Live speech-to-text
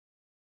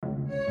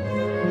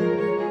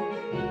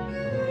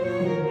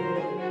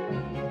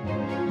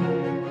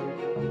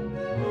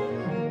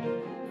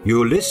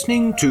You're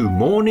listening to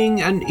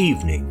Morning and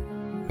Evening,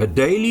 a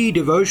daily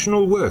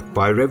devotional work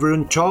by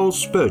Reverend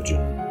Charles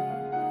Spurgeon.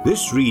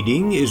 This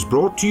reading is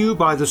brought to you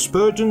by the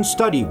Spurgeon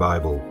Study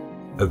Bible,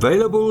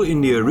 available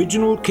in the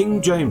original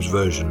King James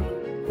Version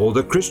or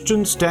the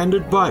Christian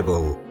Standard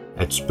Bible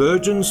at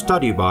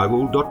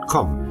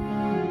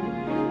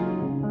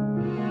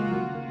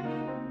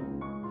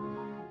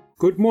spurgeonstudybible.com.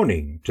 Good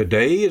morning.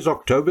 Today is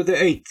October the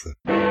 8th.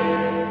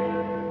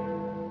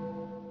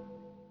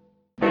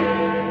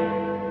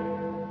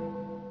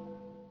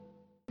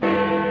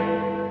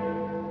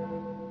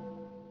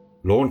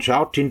 Launch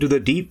out into the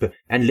deep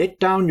and let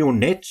down your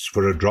nets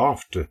for a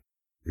draught.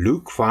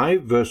 Luke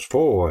 5 verse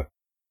 4.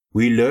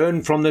 We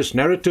learn from this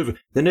narrative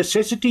the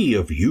necessity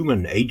of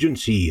human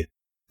agency.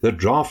 The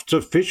draughts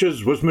of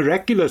fishes was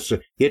miraculous,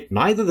 yet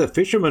neither the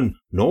fisherman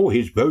nor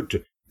his boat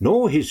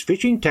nor his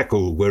fishing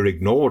tackle were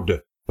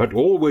ignored, but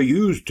all were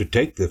used to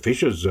take the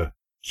fishes.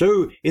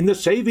 So, in the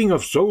saving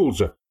of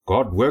souls,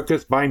 God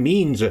worketh by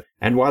means,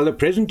 and while the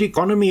present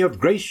economy of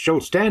grace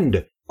shall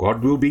stand,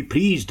 God will be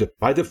pleased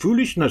by the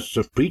foolishness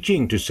of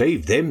preaching to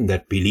save them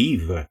that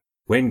believe.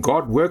 When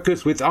God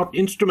worketh without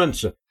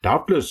instruments,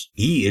 doubtless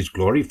he is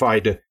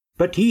glorified,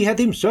 but he hath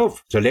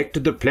himself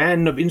selected the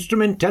plan of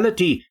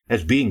instrumentality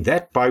as being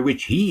that by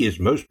which he is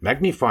most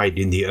magnified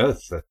in the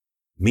earth.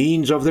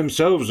 Means of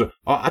themselves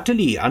are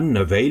utterly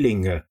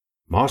unavailing.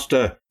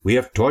 Master, we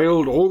have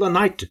toiled all the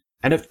night,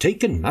 and have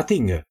taken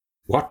nothing.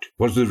 What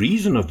was the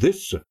reason of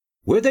this?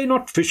 Were they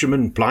not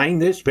fishermen plying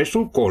their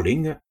special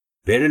calling?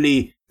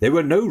 Verily, they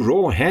were no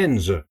raw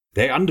hands.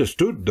 They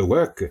understood the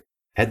work.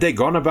 Had they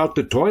gone about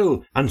the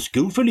toil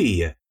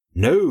unskilfully?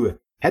 No.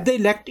 Had they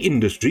lacked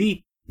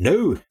industry?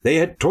 No, they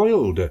had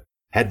toiled.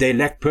 Had they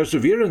lacked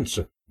perseverance?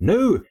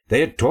 No,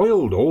 they had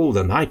toiled all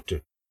the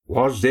night.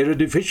 Was there a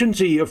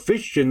deficiency of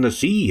fish in the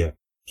sea?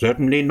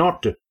 Certainly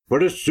not,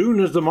 for as soon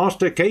as the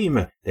master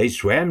came, they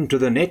swam to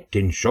the net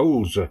in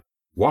shoals.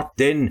 What,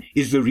 then,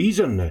 is the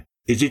reason?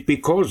 Is it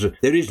because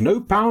there is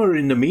no power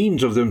in the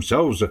means of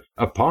themselves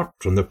apart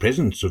from the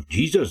presence of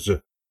Jesus?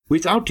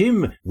 Without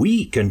him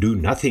we can do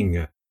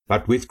nothing,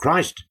 but with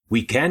Christ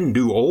we can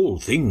do all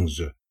things.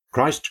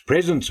 Christ's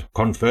presence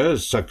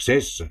confers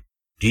success.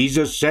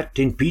 Jesus sat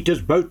in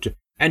Peter's boat,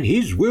 and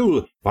his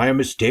will, by a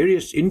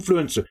mysterious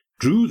influence,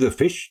 drew the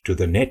fish to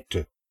the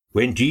net.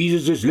 When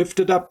Jesus is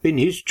lifted up in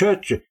his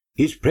church,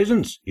 his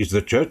presence is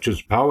the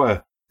church's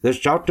power. The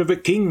shout of a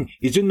king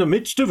is in the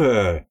midst of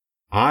her.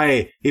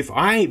 I, if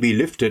I be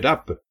lifted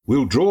up,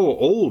 will draw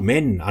all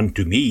men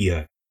unto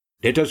me.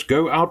 Let us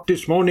go out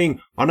this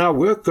morning on our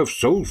work of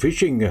soul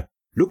fishing,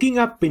 looking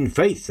up in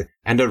faith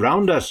and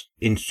around us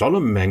in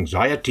solemn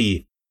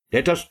anxiety.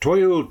 Let us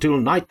toil till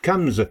night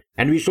comes,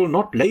 and we shall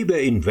not labor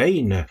in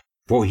vain,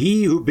 for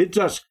he who bids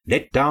us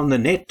let down the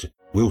net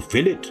will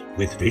fill it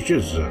with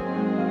fishes.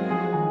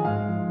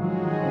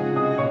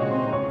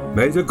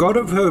 May the God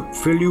of hope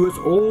fill you with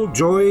all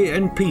joy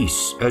and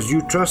peace as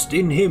you trust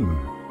in him,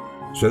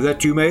 so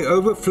that you may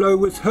overflow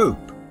with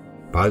hope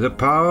by the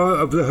power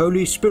of the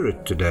Holy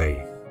Spirit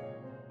today.